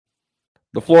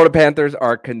The Florida Panthers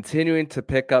are continuing to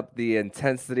pick up the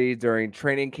intensity during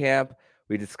training camp.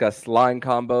 We discussed line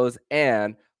combos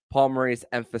and Paul Maurice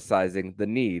emphasizing the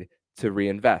need to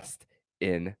reinvest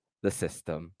in the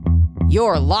system.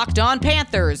 You're Locked On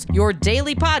Panthers, your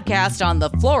daily podcast on the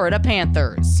Florida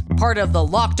Panthers. Part of the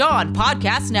Locked On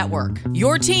Podcast Network,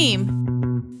 your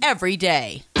team every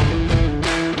day.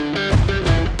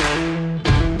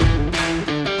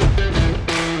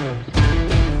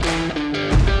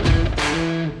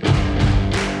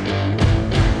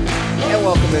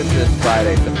 Welcome in this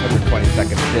Friday, September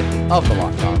 22nd edition of the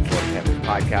Locked On Florida Panthers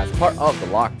podcast, part of the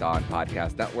Locked On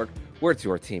Podcast Network. We're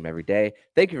your team every day.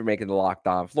 Thank you for making the Locked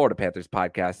On Florida Panthers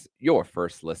podcast your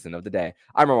first listen of the day.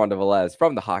 I'm Armando Velez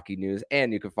from the Hockey News,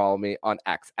 and you can follow me on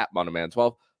X at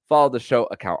Monoman12. Follow the show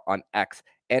account on X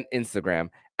and Instagram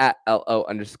at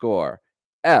LO_FLA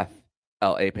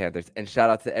Panthers. And shout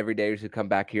out to everydayers who come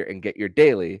back here and get your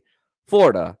daily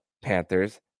Florida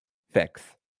Panthers fix.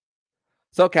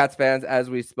 So, Cats fans, as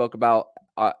we spoke about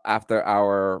after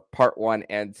our part 1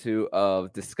 and 2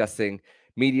 of discussing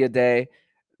Media Day,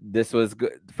 this was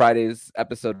good. Friday's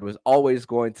episode was always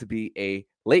going to be a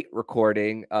late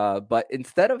recording, but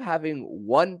instead of having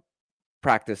one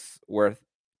practice worth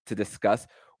to discuss,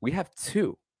 we have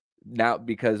two now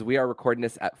because we are recording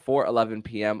this at 4:11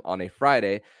 p.m. on a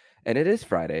Friday, and it is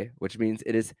Friday, which means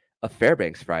it is a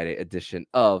Fairbanks Friday edition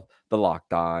of the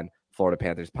Locked On Florida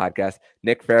Panthers podcast.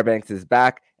 Nick Fairbanks is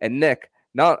back, and Nick,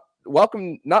 not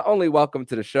only welcome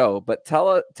to the show, but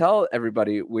tell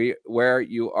everybody where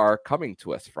you are coming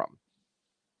to us from.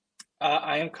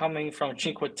 I am coming from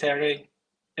Cinque Terre,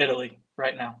 Italy,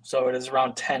 right now. So it is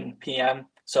around 10 p.m.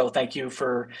 So thank you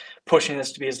for pushing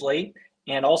this to be as late.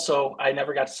 And also, I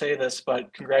never got to say this,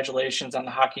 but congratulations on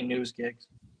the Hockey News gig.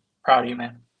 Proud of you,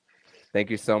 man. Thank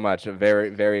you so much. I'm very,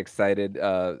 very excited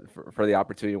for the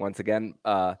opportunity once again.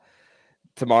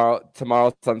 Tomorrow,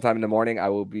 sometime in the morning, I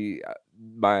will be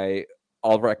my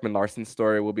Oliver Ekman-Larsson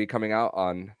story will be coming out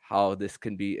on how this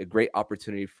can be a great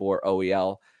opportunity for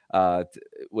OEL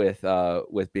with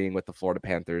being with the Florida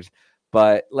Panthers.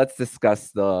 But let's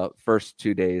discuss the first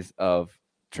 2 days of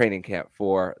training camp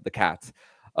for the Cats.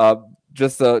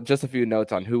 Just a few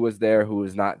notes on who was there, who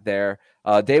was not there.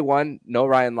 Day one, no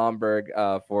Ryan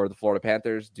Lomberg for the Florida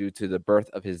Panthers due to the birth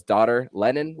of his daughter,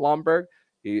 Lennon Lomberg.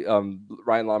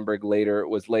 Ryan Lomberg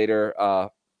was later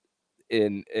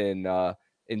in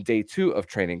day 2 of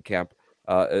training camp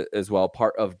as well,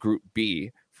 part of Group B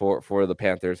for the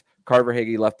Panthers. Carter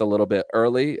Verhaeghe left a little bit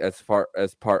early as part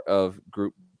of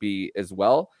Group B as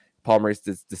well. Paul Maurice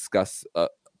did discuss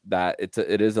that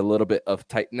it is a little bit of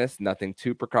tightness, nothing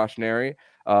too precautionary,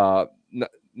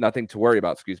 nothing to worry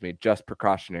about. Just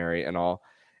precautionary and all,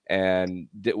 and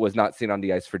it was not seen on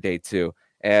the ice for day 2.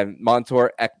 And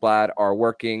Montour, Ekblad are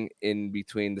working in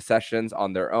between the sessions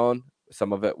on their own,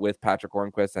 some of it with Patrick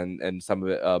Hornquist and some of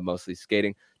it mostly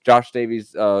skating. Josh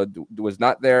Davies was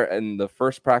not there in the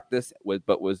first practice,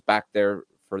 but was back there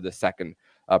for the second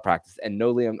practice. And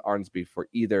no Liam Arnsby for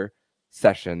either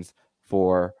sessions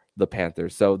for the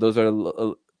Panthers. So those are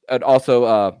and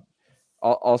also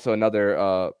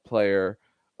another player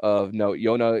of note,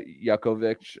 Yona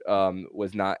Jakovic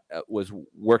was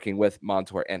working with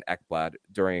Montour and Ekblad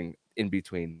during in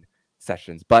between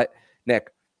sessions. But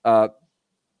Nick,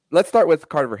 let's start with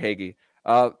Carter Verhaeghe.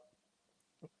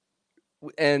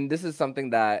 And this is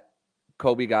something that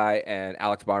Kobe Guy and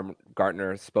Alex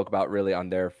Baumgartner spoke about really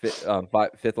on their Fifth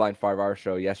Line 5-hour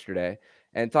show yesterday,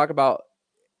 and talk about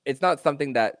it's not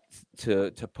something that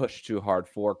to push too hard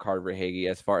for Carter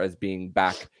Verhaeghe as far as being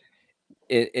back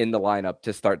in the lineup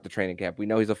to start the training camp. We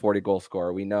know he's a 40-goal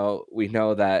scorer. We know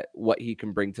that what he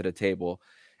can bring to the table,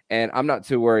 and I'm not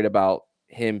too worried about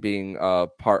him being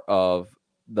part of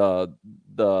the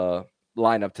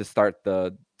lineup to start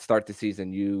the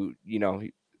season.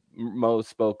 Mo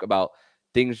spoke about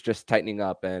things just tightening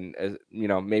up, and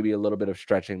maybe a little bit of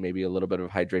stretching, maybe a little bit of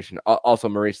hydration. Also,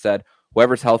 Maurice said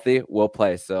whoever's healthy will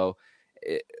play. So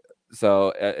in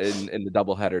the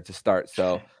doubleheader to start.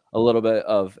 So a little bit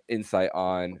of insight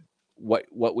on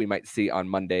what we might see on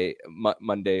Monday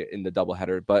in the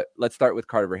doubleheader. But let's start with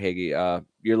Carter Verhaeghe.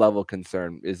 Your level of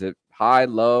concern, is it high,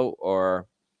 low, or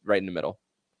right in the middle?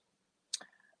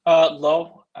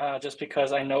 Low, just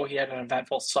because I know he had an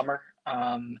eventful summer,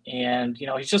 and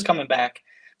he's just coming back.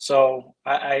 So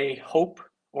I hope,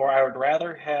 or I would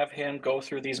rather have him go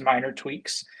through these minor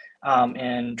tweaks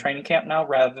in training camp now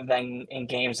rather than in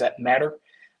games that matter,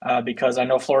 because I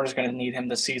know Florida's going to need him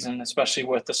this season, especially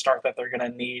with the start that they're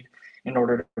going to need in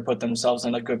order to put themselves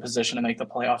in a good position to make the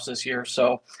playoffs this year.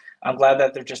 So I'm glad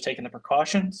that they're just taking the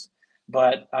precautions.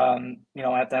 But,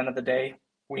 at the end of the day,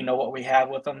 We know what we have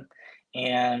with him,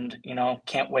 and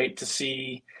can't wait to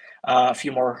see a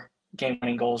few more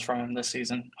game-winning goals from him this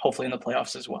season. Hopefully in the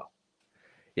playoffs as well.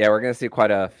 Yeah, we're going to see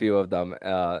quite a few of them.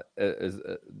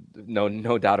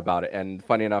 No doubt about it. And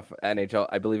funny enough, NHL,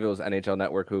 I believe it was NHL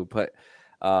Network who put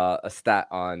a stat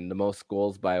on the most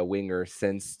goals by a winger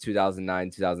since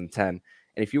 2009, 2010. And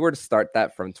if you were to start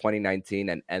that from 2019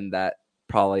 and end that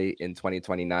probably in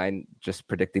 2029, just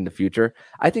predicting the future,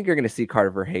 I think you're going to see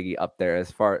Carter Verhaeghe up there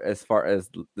as far as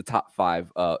the top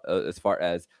five, as far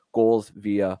as goals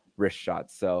via wrist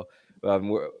shots. So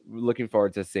we're looking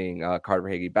forward to seeing Carter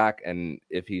Verhaeghe back, and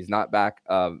if he's not back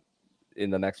in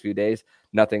the next few days,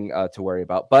 nothing to worry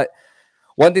about. But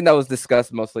one thing that was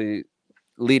discussed mostly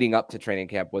leading up to training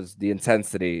camp was the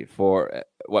intensity for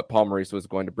what Paul Maurice was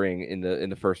going to bring in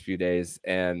the first few days,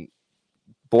 and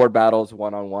board battles,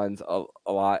 one-on-ones a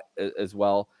lot as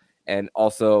well, and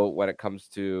also when it comes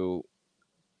to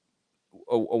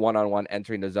a one-on-one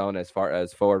entering the zone as far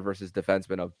as forward versus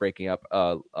defenseman, of breaking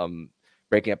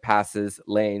up passes,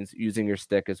 lanes, using your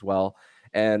stick as well.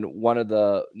 And one of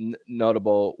the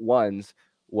notable ones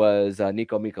was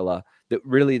Niko Mikkola.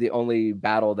 Really the only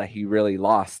battle that he really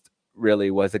lost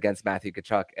really was against Matthew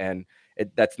Tkachuk, and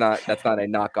that's not a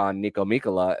knock on Niko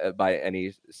Mikkola by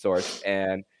any sort.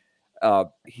 And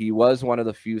he was one of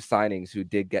the few signings who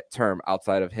did get term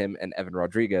outside of him and Evan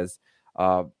Rodriguez.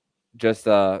 Just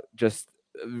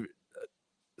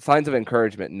signs of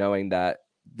encouragement, knowing that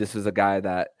this was a guy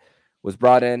that was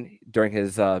brought in during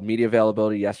his media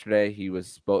availability yesterday.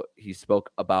 He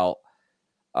spoke about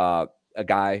a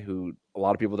guy who a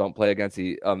lot of people don't play against.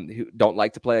 Who don't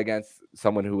like to play against,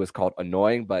 someone who was called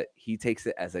annoying, but he takes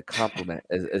it as a compliment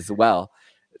as well.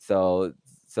 So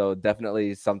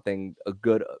definitely a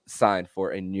good sign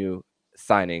for a new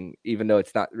signing, even though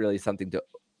it's not really something to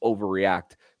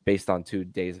overreact based on 2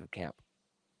 days of camp.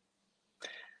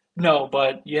 No,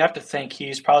 but you have to think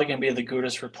he's probably going to be the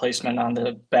Gudas replacement on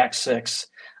the back six.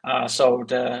 So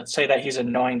to say that he's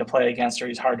annoying to play against or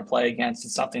he's hard to play against,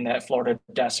 it's something that Florida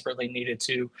desperately needed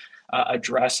to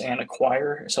address and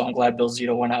acquire. So I'm glad Bill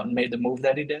Zito went out and made the move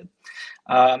that he did.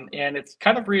 And it's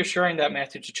kind of reassuring that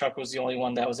Matthew Tkachuk was the only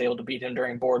one that was able to beat him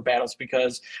during board battles,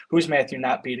 because who's Matthew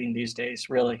not beating these days,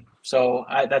 really? So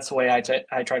that's the way I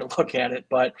try to look at it.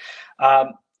 But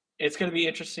it's going to be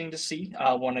interesting to see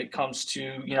when it comes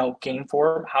to, game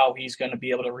form, how he's going to be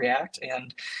able to react,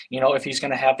 and, if he's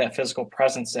going to have that physical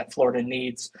presence that Florida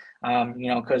needs,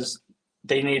 because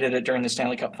they needed it during the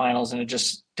Stanley Cup Finals, and it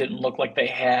just didn't look like they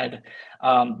had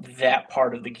that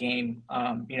part of the game,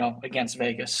 against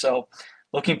Vegas. So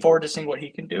looking forward to seeing what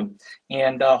he can do.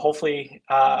 And hopefully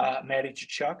Matty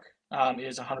Tkachuk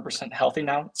is 100% healthy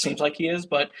now. It seems like he is,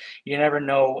 but you never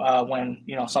know when,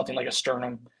 something like a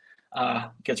sternum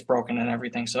gets broken and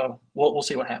everything. So we'll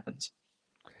see what happens.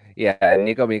 Yeah,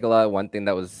 Niko Mikkola, one thing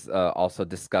that was also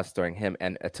discussed during him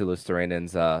and Attila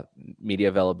Storanen's media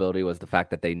availability was the fact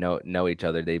that they know each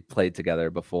other. They played together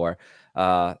before.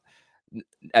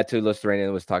 Attila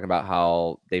Storanen was talking about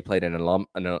how they played in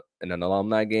an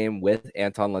alumni game with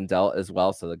Anton Lundell as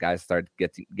well. So the guys started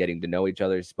getting to know each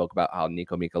other. He spoke about how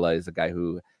Niko Mikkola is a guy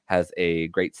who has a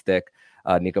great stick.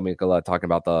 Niko Mikkola talking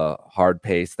about the hard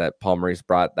pace that Paul Maurice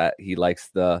brought, that he likes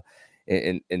the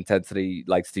intensity,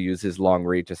 likes to use his long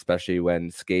reach, especially when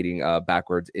skating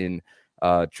backwards in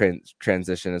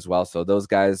transition as well. So those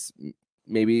guys,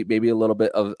 maybe a little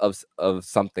bit of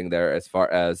something there as far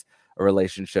as a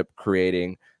relationship,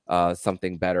 creating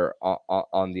something better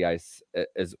on the ice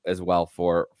as well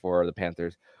for the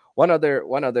Panthers. One other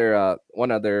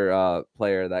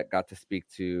player that got to speak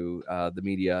to the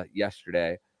media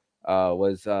yesterday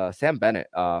was Sam Bennett.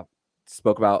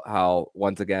 Spoke about how,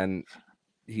 once again,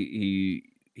 he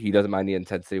doesn't mind the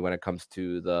intensity when it comes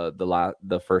to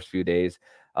the first few days.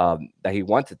 That he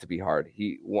wants it to be hard.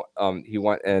 He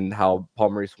want, and how Paul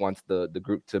Maurice wants the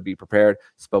group to be prepared.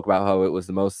 Spoke about how it was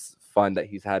the most fun that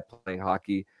he's had playing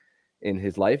hockey in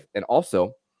his life. And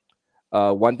also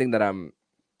one thing that I'm,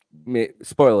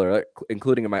 spoiler alert,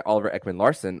 including in my Oliver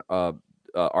Ekman-Larsson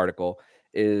article,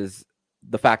 is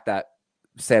the fact that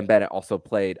Sam Bennett also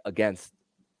played against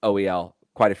OEL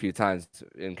quite a few times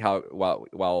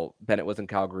while Bennett was in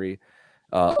Calgary.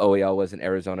 OEL was in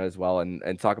Arizona as well,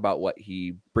 and talk about what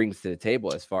he brings to the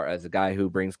table as far as a guy who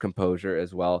brings composure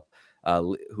as well,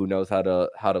 who knows how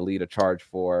to lead a charge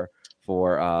for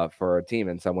a team,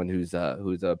 and someone who's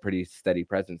a pretty steady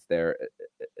presence there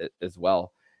as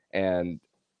well. And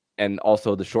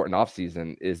also the shortened off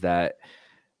season is that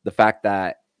the fact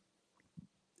that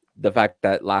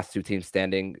last two teams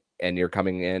standing, and you're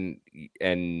coming in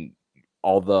and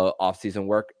all the off-season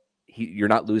work, you're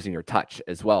not losing your touch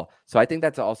as well. So I think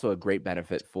that's also a great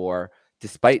benefit for,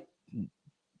 despite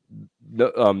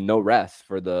no rest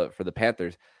for the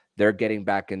Panthers, they're getting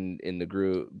back in the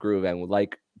groove, and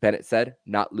like Bennett said,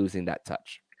 not losing that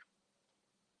touch.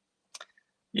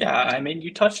 Yeah, I mean,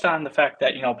 you touched on the fact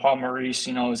that, Paul Maurice,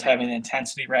 is having the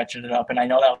intensity ratcheted up. And I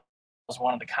know that was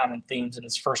one of the common themes in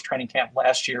his first training camp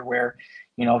last year where,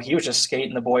 he was just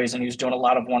skating the boys and he was doing a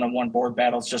lot of one-on-one board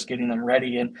battles, just getting them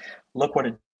ready. And look what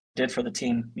it did for the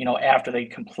team, after they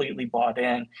completely bought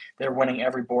in. They're winning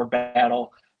every board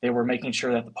battle. They were making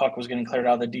sure that the puck was getting cleared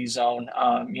out of the D zone.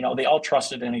 They all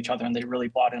trusted in each other and they really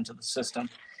bought into the system.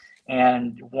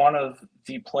 And one of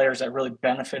the players that really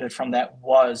benefited from that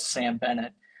was Sam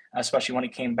Bennett, especially when he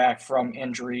came back from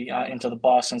injury into the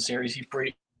Boston series.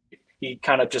 He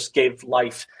kind of just gave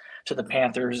life to the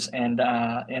Panthers, and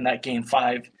in that Game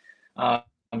 5,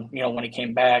 when he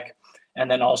came back.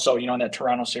 And then also, in that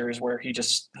Toronto series where he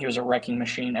was a wrecking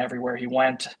machine everywhere he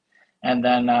went. And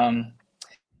then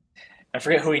I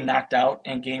forget who he knocked out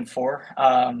in Game 4.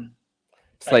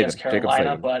 Against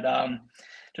Carolina, but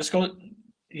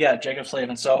Jacob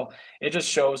Slavin. So it just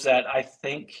shows that I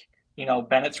think,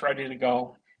 Bennett's ready to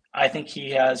go. I think he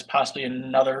has possibly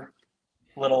another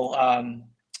little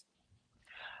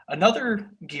another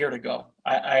gear to go.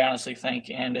 I honestly think,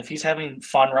 and if he's having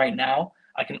fun right now,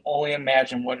 I can only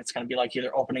imagine what it's going to be like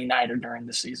either opening night or during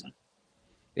the season.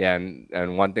 Yeah,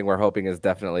 and one thing we're hoping is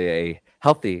definitely a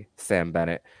healthy Sam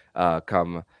Bennett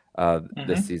come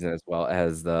this season, as well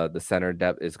as the center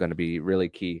depth is going to be really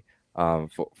key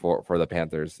for the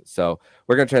Panthers. So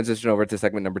we're going to transition over to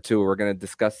segment number 2. We're going to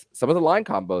discuss some of the line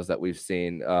combos that we've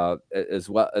seen as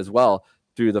well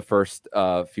through the first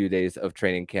few days of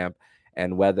training camp,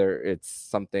 and whether it's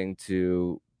something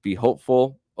to be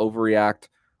hopeful, overreact,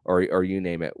 or you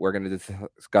name it. We're going to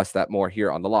discuss that more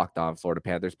here on the Locked On Florida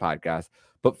Panthers podcast.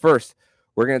 But first,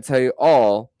 we're going to tell you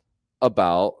all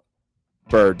about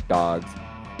Bird Dogs.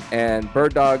 And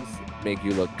Bird Dogs make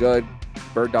you look good.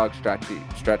 Bird Dog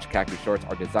stretch khaki shorts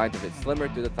are designed to fit slimmer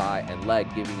through the thigh and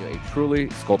leg, giving you a truly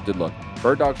sculpted look.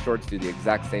 Bird Dog shorts do the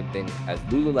exact same thing as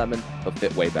Lululemon, but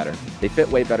fit way better. They fit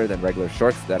way better than regular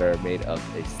shorts that are made of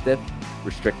a stiff,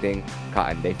 restricting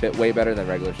cotton. They fit way better than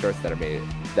regular shorts that are made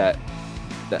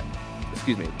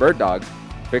Bird Dogs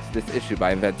fixed this issue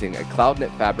by inventing a cloud knit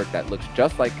fabric that looks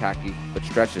just like khaki but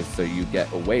stretches so you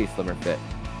get a way slimmer fit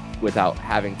without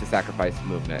having to sacrifice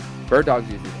movement. Bird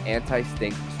Dogs uses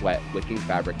anti-stink sweat wicking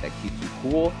fabric that keeps you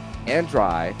cool and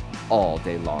dry all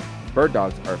day long. Bird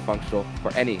Dogs are functional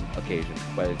for any occasion,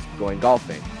 whether it's going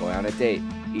golfing, going on a date,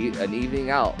 an evening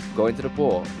out, going to the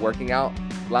pool, working out,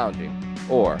 lounging,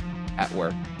 or at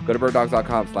work. Go to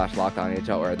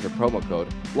birddogs.com/LockedOnNHL or enter promo code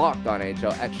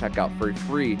LockedOnNHL at checkout for a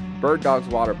free Bird Dogs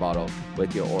water bottle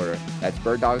with your order. That's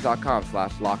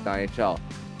birddogs.com/LockedOnNHL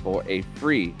for a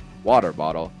free water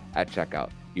bottle at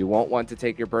checkout. You won't want to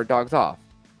take your Bird Dogs off.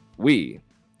 We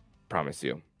promise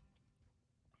you.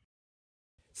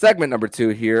 Segment number 2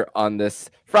 here on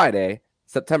this Friday,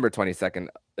 September 22nd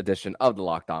edition of the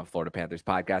Locked On Florida Panthers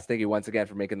podcast. Thank you once again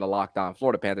for making the Locked On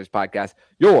Florida Panthers podcast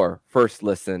your first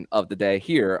listen of the day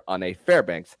here on a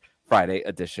Fairbanks Friday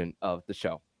edition of the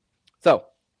show. So,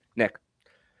 Nick,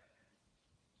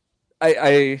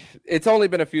 it's only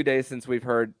been a few days since we've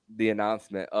heard the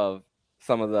announcement of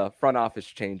some of the front office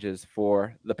changes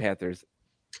for the Panthers,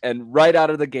 and right out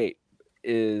of the gate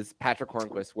is Patrick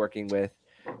Hornquist working with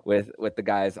the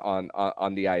guys on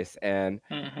the ice, and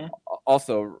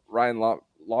also Ryan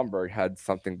Lomberg had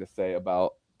something to say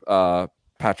about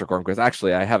Patrick Hornquist.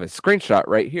 Actually, I have a screenshot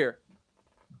right here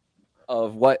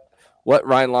of what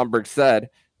Ryan Lomberg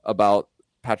said about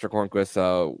Patrick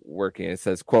Hornquist working. It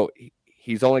says, quote,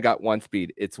 "He's only got one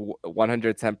speed. It's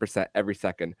 110% every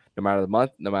second, no matter the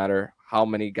month, no matter how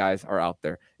many guys are out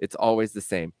there. It's always the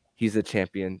same. He's a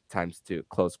champion ×2,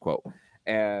 close quote.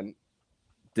 And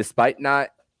despite not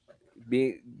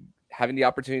having the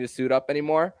opportunity to suit up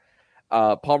anymore,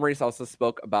 Paul Maurice also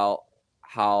spoke about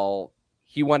how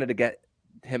he wanted to get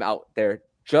him out there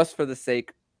just for the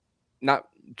sake, not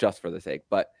just for the sake,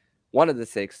 but one of the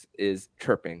sakes is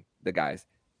chirping the guys,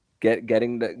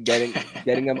 getting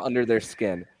them under their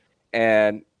skin.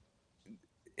 And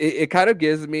it kind of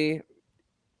gives me,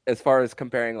 as far as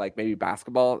comparing like maybe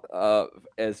basketball,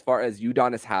 as far as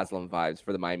Udonis Haslem vibes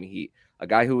for the Miami Heat, a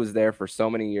guy who was there for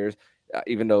so many years,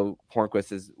 even though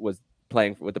Hornquist was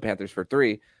playing with the Panthers for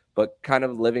 3, but kind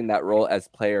of living that role as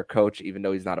player coach, even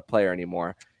though he's not a player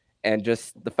anymore. And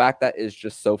just the fact that is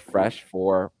just so fresh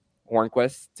for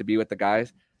Hornquist to be with the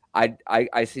guys,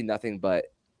 I see nothing but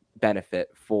benefit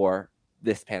for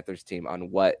this Panthers team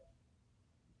on what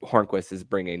Hornquist is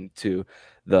bringing to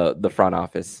the front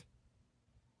office.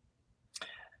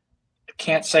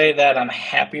 can't say that I'm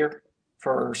happier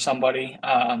for somebody,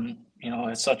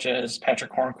 as such as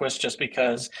Patrick Hornquist, just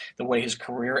because the way his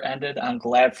career ended. I'm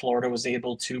glad Florida was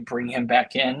able to bring him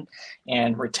back in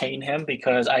and retain him,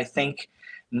 because I think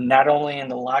not only in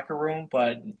the locker room,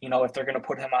 but if they're going to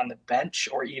put him on the bench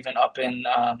or even up in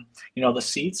the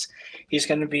seats, he's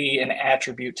going to be an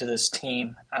attribute to this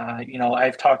team.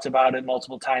 I've talked about it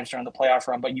multiple times during the playoff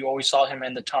run, but you always saw him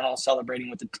in the tunnel celebrating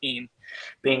with the team,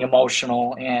 being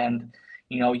emotional, and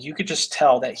you could just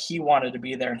tell that he wanted to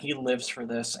be there and he lives for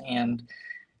this. And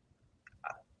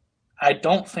I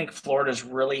don't think Florida's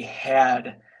really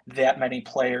had that many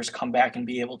players come back and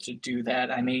be able to do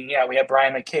that. I mean, yeah, we have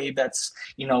Brian McCabe that's,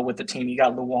 with the team. You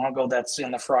got Luongo that's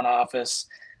in the front office.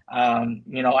 I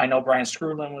know Brian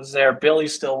Screwlin was there.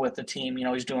 Billy's still with the team.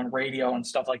 He's doing radio and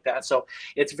stuff like that. So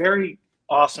it's very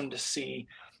awesome to see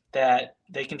that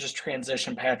they can just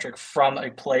transition Patrick from a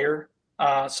player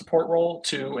support role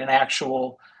to an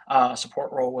actual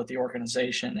support role with the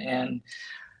organization. And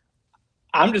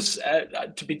I'm just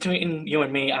between you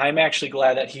and me, I'm actually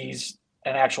glad that he's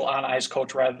an actual on ice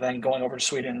coach rather than going over to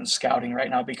Sweden and scouting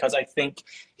right now, because I think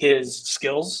his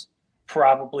skills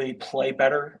probably play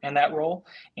better in that role.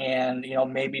 And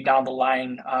maybe down the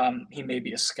line he may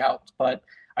be a scout, but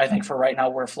I think for right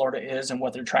now, where Florida is and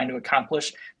what they're trying to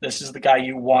accomplish, this is the guy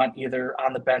you want either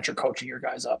on the bench or coaching your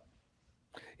guys up.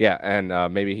 Yeah,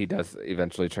 and maybe he does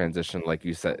eventually transition, like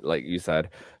you said.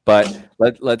 But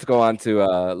let's go on to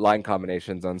line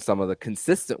combinations on some of the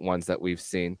consistent ones that we've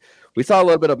seen. We saw a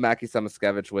little bit of Mackie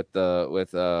Samoskevich with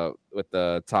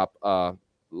the top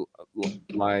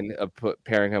line of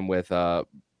pairing him with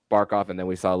Barkov, and then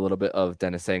we saw a little bit of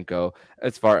Denisenko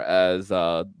as far as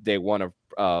day one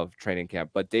of training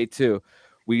camp. But day two,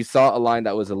 we saw a line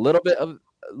that was a little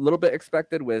bit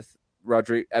expected, with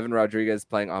Evan Rodriguez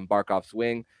playing on Barkov's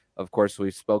wing. Of course, we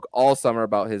spoke all summer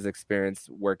about his experience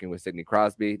working with Sidney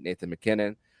Crosby, Nathan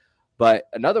McKinnon. But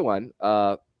another one,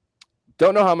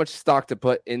 don't know how much stock to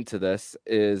put into this,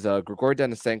 is Grigor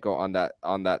Denisenko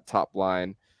on that top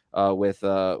line with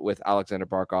Alexander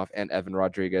Barkov and Evan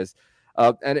Rodriguez.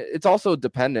 And it's also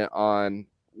dependent on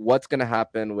what's going to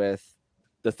happen with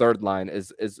the third line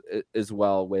as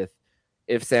well, with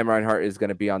if Sam Reinhart is going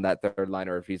to be on that third line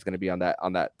or if he's going to be on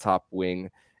that top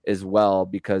wing as well,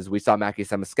 because we saw Mackie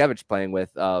Samoskevich playing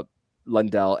with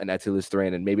Lundell and Etu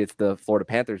Lustarin, and maybe it's the Florida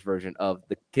Panthers version of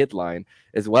the kid line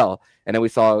as well. And then we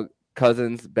saw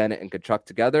Cousins, Bennett, and Tkachuk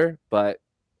together, but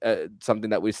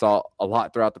something that we saw a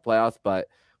lot throughout the playoffs. But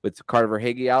with Carter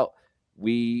Verhaeghe out,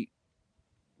 we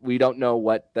don't know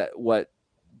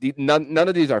none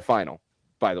of these are final,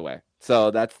 by the way.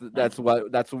 So that's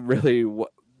really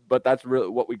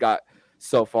what we got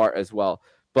so far as well.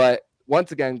 But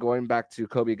once again, going back to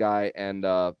Kobe Guy and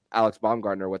Alex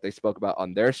Baumgartner, what they spoke about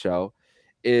on their show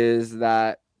is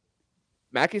that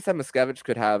Mackie Samoskevich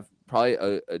could have probably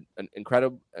an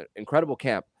incredible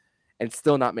camp and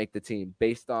still not make the team,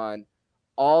 based on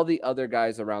all the other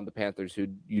guys around the Panthers who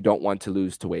you don't want to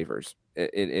lose to waivers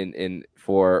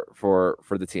for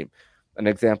the team. An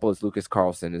example is Lucas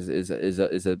Carlson is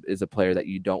a player that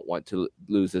you don't want to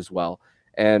lose as well.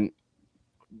 And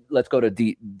let's go to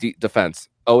deep defense.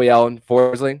 OEL and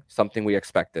Forsling, something we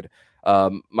expected.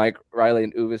 Mike Riley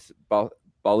and Uvis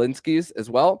Balinskis as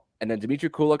well. And then Dmitry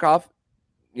Kulikov,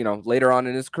 later on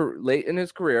in his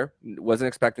career, wasn't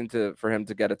expecting for him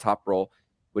to get a top role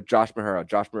with Josh Mahura.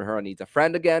 Josh Mahura needs a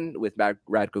friend again with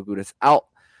Radko Gudas out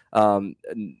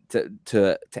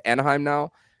to Anaheim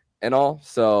now and all.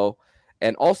 So,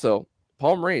 and also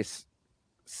Paul Maurice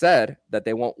said that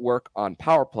they won't work on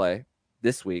power play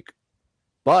this week,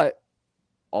 but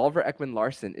Oliver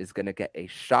Ekman-Larsson is going to get a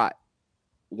shot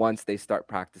once they start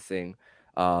practicing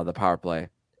the power play.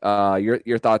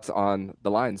 Your thoughts on the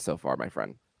lines so far, my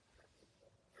friend?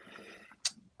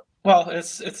 Well,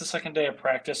 it's the second day of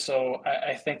practice, so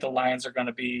I think the lines are going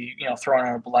to be, thrown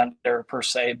in a blender per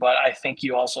se, but I think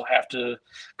you also have to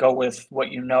go with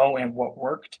what you know and what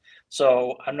worked.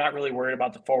 So I'm not really worried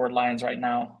about the forward lines right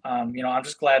now. I'm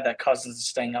just glad that Cousins is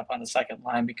staying up on the second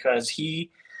line, because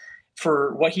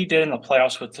for what he did in the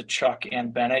playoffs with Tkachuk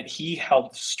and Bennett, he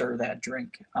helped stir that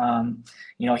drink.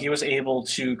 He was able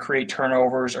to create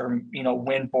turnovers or,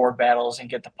 win board battles and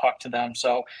get the puck to them.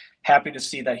 So happy to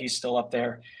see that he's still up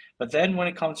there. But then when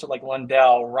it comes to like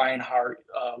Lundell, Reinhart,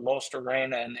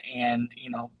 Lustarin, and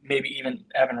maybe even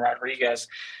Evan Rodriguez,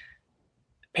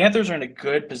 Panthers are in a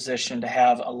good position to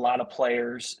have a lot of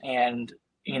players and,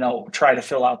 try to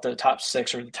fill out the top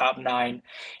 6 or the top 9.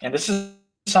 And this is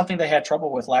something they had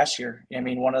trouble with last year. I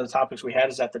mean, one of the topics we had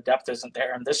is that the depth isn't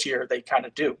there, and this year they kind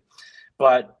of do.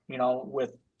 But,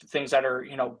 with things that are,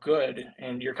 good,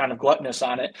 and you're kind of gluttonous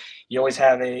on it, you always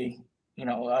have a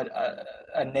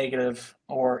negative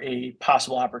or a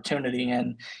possible opportunity.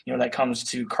 And, that comes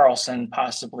to Carlson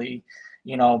possibly,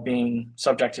 being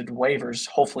subjected to waivers.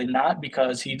 Hopefully not,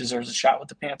 because he deserves a shot with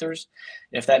the Panthers.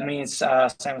 If that means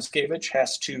Simon Skavich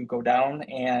has to go down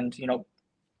and,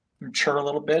 mature a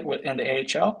little bit in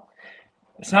the AHL,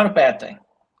 it's not a bad thing.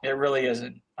 It really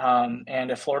isn't.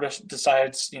 And if Florida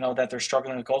decides, that they're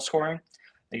struggling with goal scoring,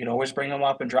 they can always bring them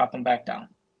up and drop them back down.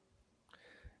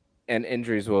 And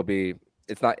injuries will be,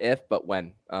 it's not if, but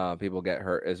when people get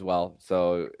hurt as well.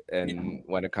 So, and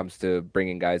when it comes to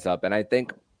bringing guys up, and I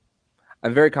think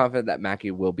I'm very confident that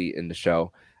Mackey will be in the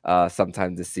show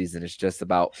sometime this season. It's just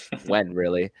about when,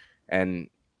 really. And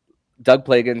Doug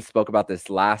Plagan spoke about this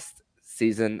last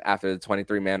season after the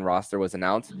 23-man roster was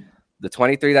announced. The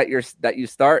 23 that you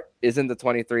start isn't the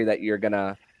 23 that you're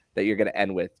gonna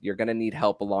end with. You're gonna need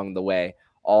help along the way,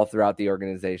 all throughout the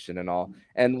organization and all.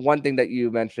 And one thing that you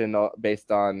mentioned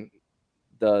based on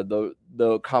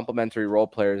the complementary role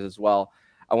players as well,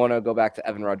 I want to go back to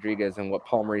Evan Rodriguez and what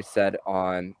Paul Maurice said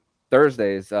on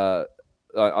Thursdays,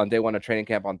 on day one of training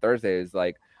camp on Thursdays.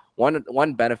 Like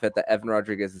one benefit that Evan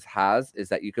Rodriguez has is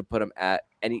that you could put him at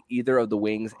either of the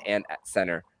wings and at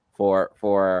center for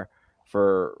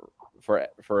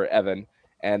Evan,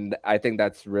 and I think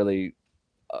that's really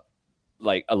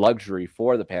like a luxury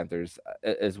for the Panthers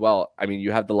as well. I mean,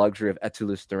 you have the luxury of Eetu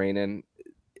Luostarinen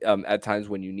at times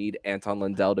when you need Anton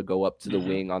Lundell to go up to the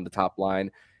wing on the top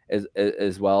line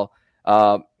as well,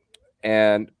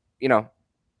 and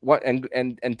what and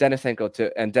Denisenko too,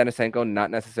 and Denisenko,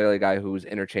 not necessarily a guy who's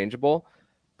interchangeable,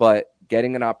 but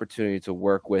getting an opportunity to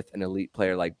work with an elite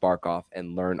player like Barkov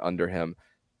and learn under him.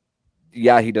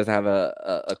 Yeah, he doesn't have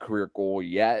a career goal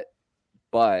yet,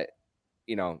 but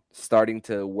starting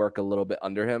to work a little bit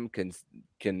under him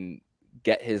can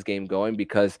get his game going,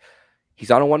 because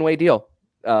he's on a one-way deal.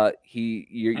 It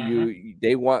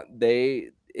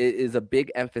is a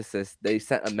big emphasis. They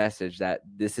sent a message that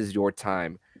this is your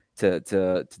time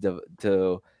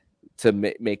to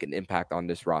make an impact on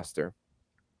this roster.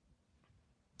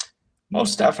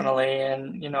 Most definitely.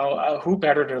 And, who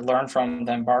better to learn from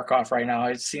than Barkov right now?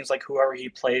 It seems like whoever he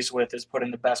plays with is put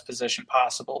in the best position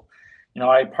possible.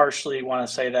 I partially want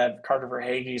to say that Carter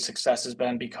Verhaeghe's success has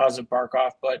been because of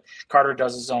Barkov, but Carter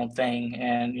does his own thing,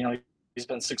 and, he's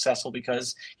been successful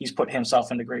because he's put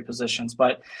himself into great positions.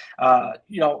 But,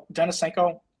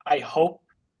 Denisenko, I hope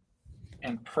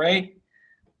and pray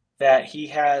that he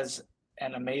has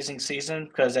an amazing season,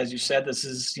 because, as you said, this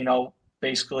is,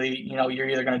 basically, you're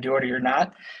either going to do it or you're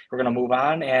not. We're going to move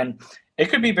on, and it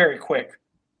could be very quick.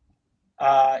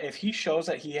 If he shows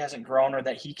that he hasn't grown or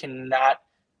that he cannot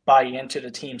buy into the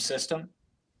team system,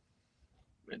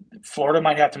 Florida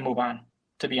might have to move on,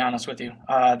 to be honest with you.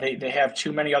 They have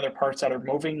too many other parts that are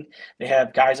moving. They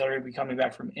have guys that are going to be coming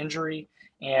back from injury,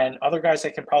 and other guys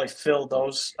that can probably fill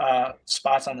those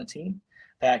spots on the team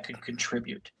that could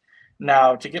contribute.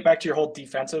 Now, to get back to your whole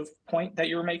defensive point that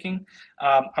you were making,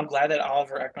 I'm glad that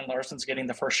Oliver Ekman-Larsson's getting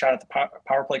the first shot at the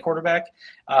power play quarterback.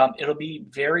 It'll be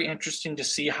very interesting to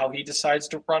see how he decides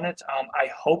to run it. I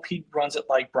hope he runs it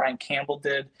like Brian Campbell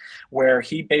did, where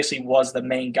he basically was the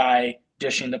main guy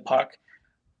dishing the puck.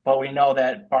 But we know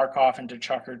that Barkov and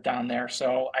Tkachuk are down there,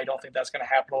 so I don't think that's going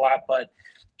to happen a lot. But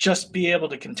just be able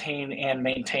to contain and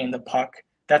maintain the puck,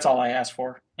 that's all I ask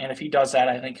for. And if he does that,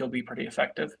 I think he'll be pretty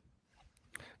effective.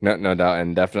 No doubt,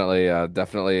 and definitely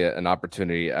an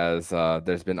opportunity, as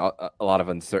there's been a lot of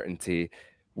uncertainty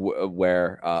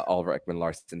where Oliver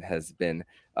Ekman-Larsson has been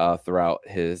throughout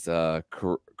his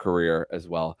career as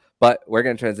well. But we're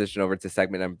going to transition over to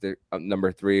segment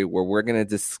number 3, where we're going to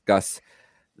discuss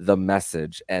the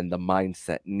message and the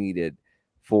mindset needed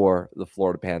for the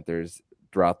Florida Panthers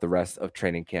throughout the rest of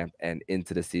training camp and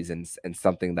into the seasons, and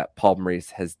something that Paul Maurice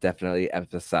has definitely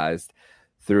emphasized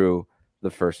through the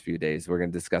first few days. We're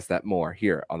going to discuss that more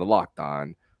here on the Locked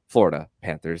On Florida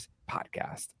Panthers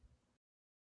podcast.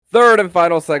 Third and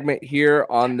final segment here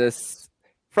on this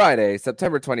Friday,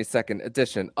 September 22nd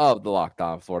edition of the Locked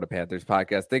On Florida Panthers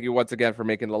podcast. Thank you once again for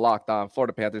making the Locked On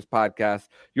Florida Panthers podcast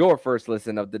your first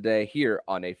listen of the day here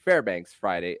on a Fairbanks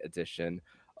Friday edition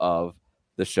of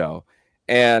the show.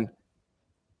 And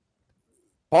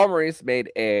Paul Maurice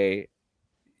made a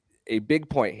big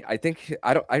point. I think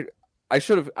I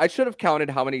should have counted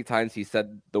how many times he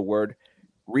said the word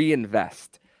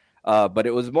reinvest, but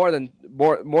it was more than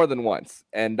once,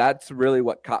 and that's really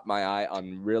what caught my eye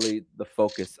on really the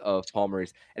focus of Paul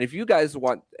Maurice. And if you guys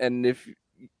want, and if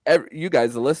you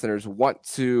guys, the listeners, want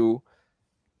to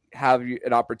have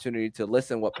an opportunity to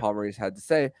listen what Paul Maurice had to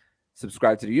say,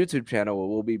 subscribe to the YouTube channel where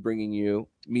we'll be bringing you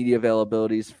media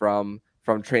availabilities from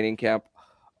training camp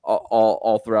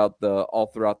all throughout the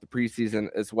preseason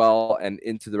as well and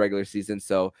into the regular season.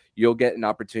 So you'll get an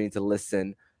opportunity to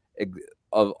listen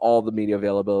of all the media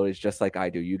availabilities just like I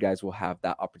do. You guys will have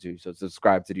that opportunity. So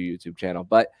subscribe to the YouTube channel.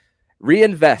 But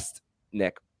Reinvest,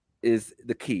 Nick, is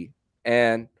the key.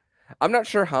 And I'm not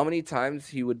sure how many times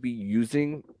he would be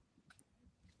using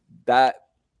that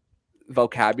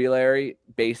vocabulary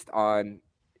based on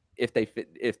if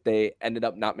they ended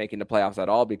up not making the playoffs at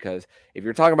all, because if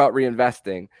you're talking about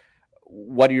reinvesting,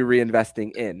 what are you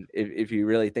reinvesting in if you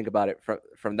really think about it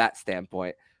from that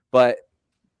standpoint? But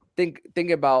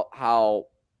think about how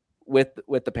with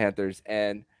the Panthers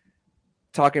and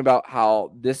talking about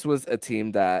how this was a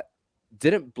team that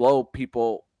didn't blow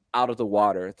people out of the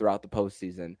water throughout the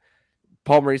postseason.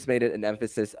 Paul Maurice made it an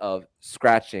emphasis of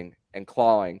scratching and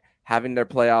clawing, having their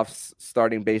playoffs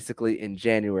starting basically in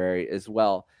January as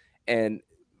well. And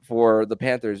for the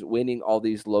Panthers, winning all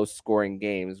these low-scoring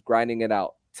games, grinding it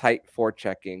out, tight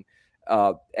forechecking,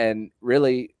 and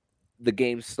really the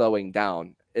game slowing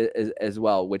down as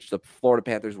well, which the Florida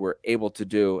Panthers were able to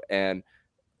do. And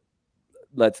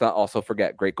let's not also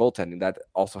forget great goaltending. That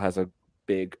also has a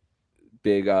big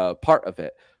part of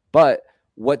it. But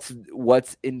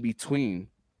what's in between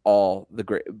all the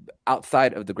great,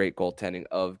 outside of the great goaltending,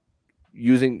 of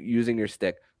using your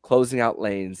stick, closing out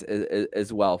lanes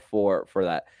as well for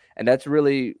that. And that's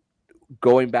really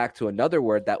going back to another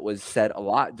word that was said a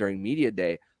lot during media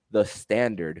day, the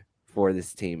standard for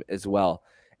this team as well.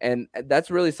 And that's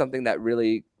really something that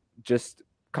really just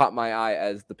caught my eye,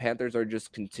 as the Panthers are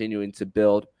just continuing to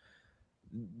build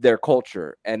their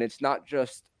culture. And it's not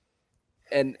just,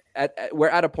 and we're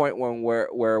at a point when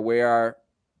where we are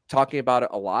talking about it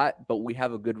a lot, but we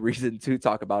have a good reason to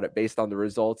talk about it based on the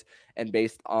results and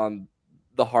based on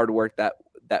the hard work that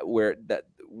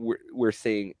we're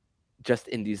seeing just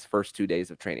in these first 2 days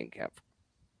of training camp.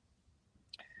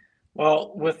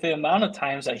 Well, with the amount of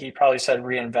times that he probably said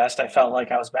reinvest, I felt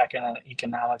like I was back in an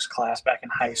economics class back in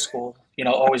high school.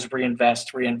 Always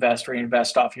reinvest, reinvest,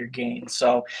 reinvest off your gains.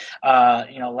 So,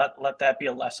 let that be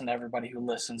a lesson to everybody who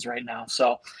listens right now.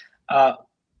 So,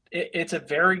 it's a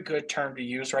very good term to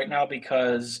use right now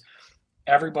because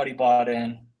everybody bought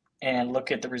in, and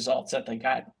look at the results that they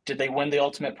got. Did they win the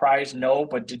ultimate prize? No,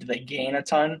 but did they gain a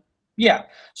ton? Yeah.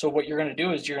 So what you're going to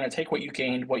do is you're going to take what you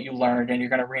gained, what you learned, and you're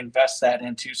going to reinvest that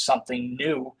into something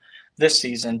new this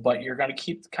season. But you're going to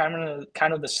keep kind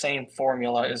of the same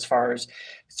formula as far as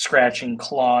scratching,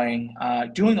 clawing,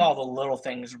 doing all the little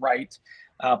things right,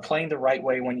 playing the right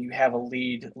way when you have a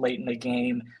lead late in the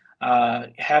game,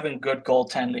 having good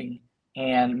goaltending,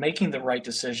 and making the right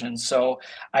decisions. So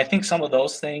I think some of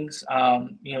those things,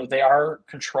 they are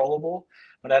controllable,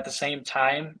 but at the same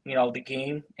time, the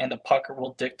game and the puck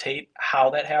will dictate how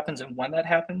that happens and when that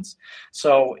happens.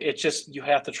 So it's just, you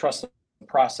have to trust the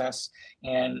process,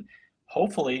 and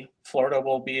hopefully Florida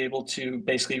will be able to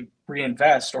basically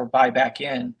reinvest or buy back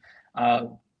in,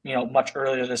 much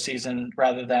earlier this season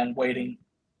rather than waiting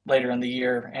later in the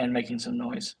year and making some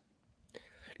noise.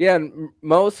 Yeah, and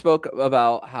Mo spoke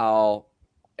about how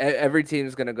every team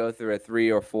is going to go through a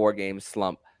 3 or 4 game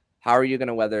slump. How are you going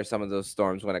to weather some of those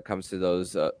storms when it comes to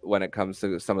those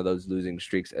some of those losing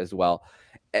streaks as well?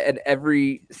 And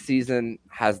every season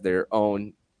has their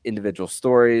own individual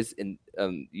stories. And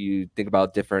you think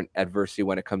about different adversity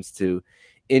when it comes to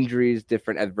injuries,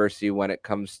 different adversity when it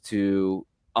comes to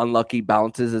unlucky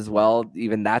bounces as well.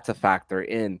 Even that's a factor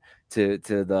in to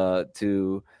the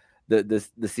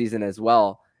season as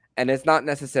well. And it's not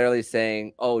necessarily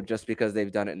saying, oh, just because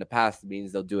they've done it in the past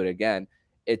means they'll do it again.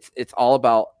 It's all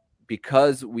about,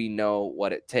 because we know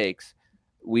what it takes,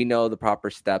 we know the proper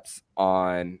steps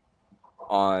on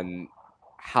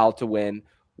how to win,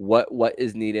 what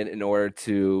is needed in order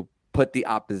to put the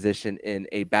opposition in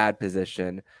a bad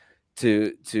position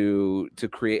to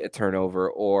create a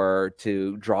turnover or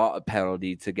to draw a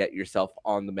penalty to get yourself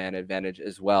on the man advantage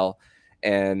as well.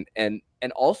 And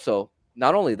also,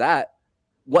 not only that,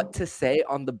 what to say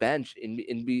on the bench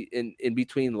in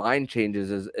between line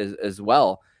changes as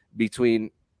well,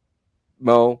 between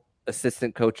Mo,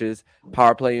 assistant coaches,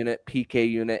 power play unit, PK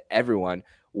unit, everyone.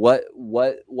 What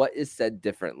is said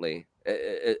differently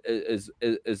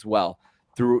as well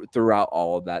throughout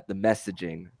all of that, the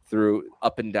messaging through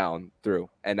up and down through.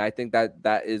 And I think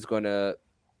that is going to,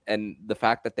 and the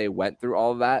fact that they went through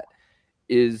all of that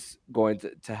is going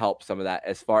to help some of that,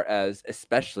 as far as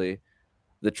especially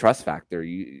the trust factor.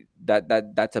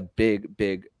 That's a big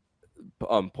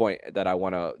point that I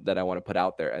want to put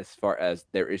out there, as far as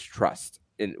there is trust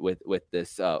in with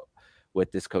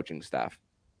this coaching staff.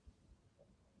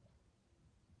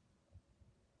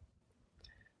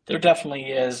 There definitely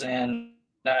is, and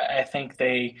I think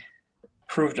they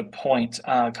proved a point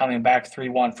coming back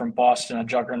 3-1 from Boston, a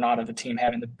juggernaut of a team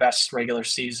having the best regular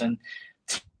season,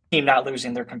 team not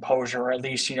losing their composure, or at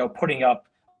least, putting up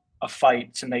a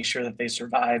fight to make sure that they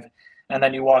survive. And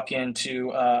then you walk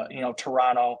into,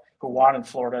 Toronto, who wanted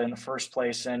Florida in the first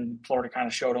place, and Florida kind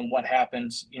of showed them what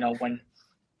happens, when,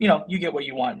 you get what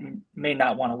you want. You may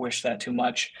not want to wish that too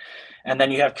much. And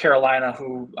then you have Carolina,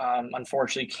 who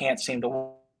unfortunately can't seem to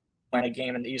win a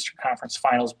game in the Eastern Conference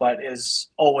Finals, but is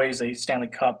always a Stanley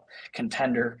Cup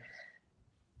contender.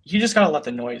 You just got to let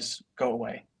the noise go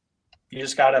away. You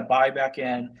just got to buy back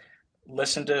in,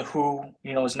 listen to who,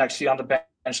 is next to you on the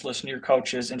bench, listen to your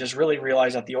coaches, and just really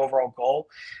realize that the overall goal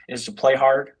is to play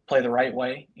hard, play the right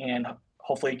way, and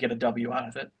hopefully get a W out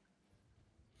of it.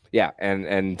 Yeah,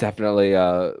 and definitely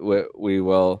we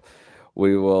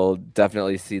will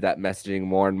definitely see that messaging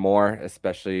more and more,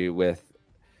 especially with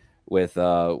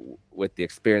the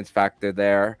experience factor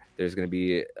there. There's going to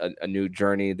be a new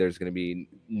journey. There's going to be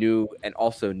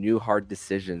new hard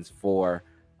decisions for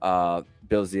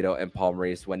Bill Zito and Paul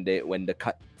Maurice when the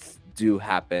cuts do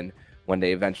happen, when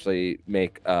they eventually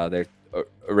make their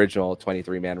original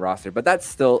 23-man roster. But that's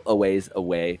still a ways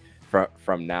away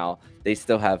from now. They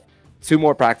still have 2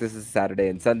 more practices, Saturday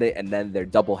and Sunday, and then their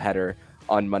doubleheader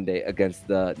on Monday against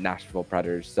the Nashville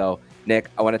Predators. So, Nick,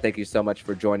 I want to thank you so much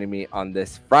for joining me on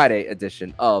this Friday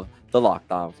edition of the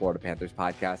Locked On Florida Panthers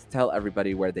podcast. Tell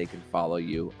everybody where they can follow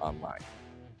you online.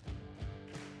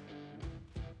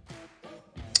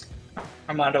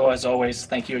 Armando, as always,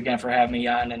 thank you again for having me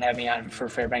on and having me on for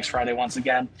Fairbanks Friday once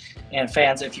again. And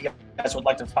fans, if you guys would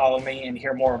like to follow me and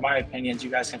hear more of my opinions,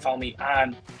 you guys can follow me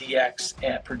on DX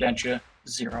at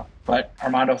Prudentia0. But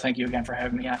Armando, thank you again for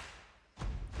having me on.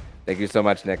 Thank you so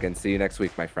much, Nick, and see you next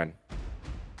week, my friend.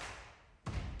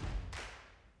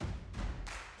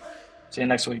 See you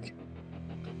next week.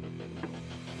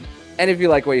 And if you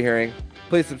like what you're hearing,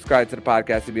 please subscribe to the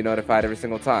podcast to be notified every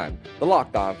single time the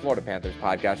Locked On Florida Panthers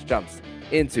podcast jumps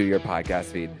into your podcast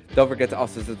feed. Don't forget to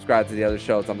also subscribe to the other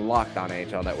shows on the Locked On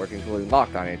NHL network, including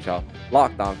Locked On NHL,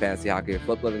 Locked On Fantasy Hockey with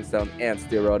Flip Livingstone and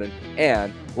Steele Roden,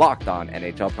 and Locked On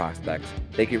NHL Prospects.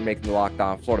 Thank you for making the Locked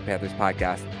On Florida Panthers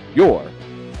podcast your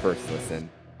first listen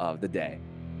of the day.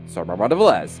 So I'm Armando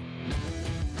Velez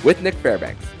with Nick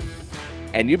Fairbanks,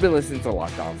 and you've been listening to the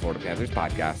Locked On Florida Panthers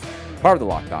podcast, part of the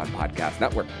Locked On Podcast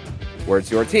Network, where it's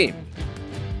your team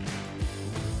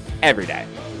every day.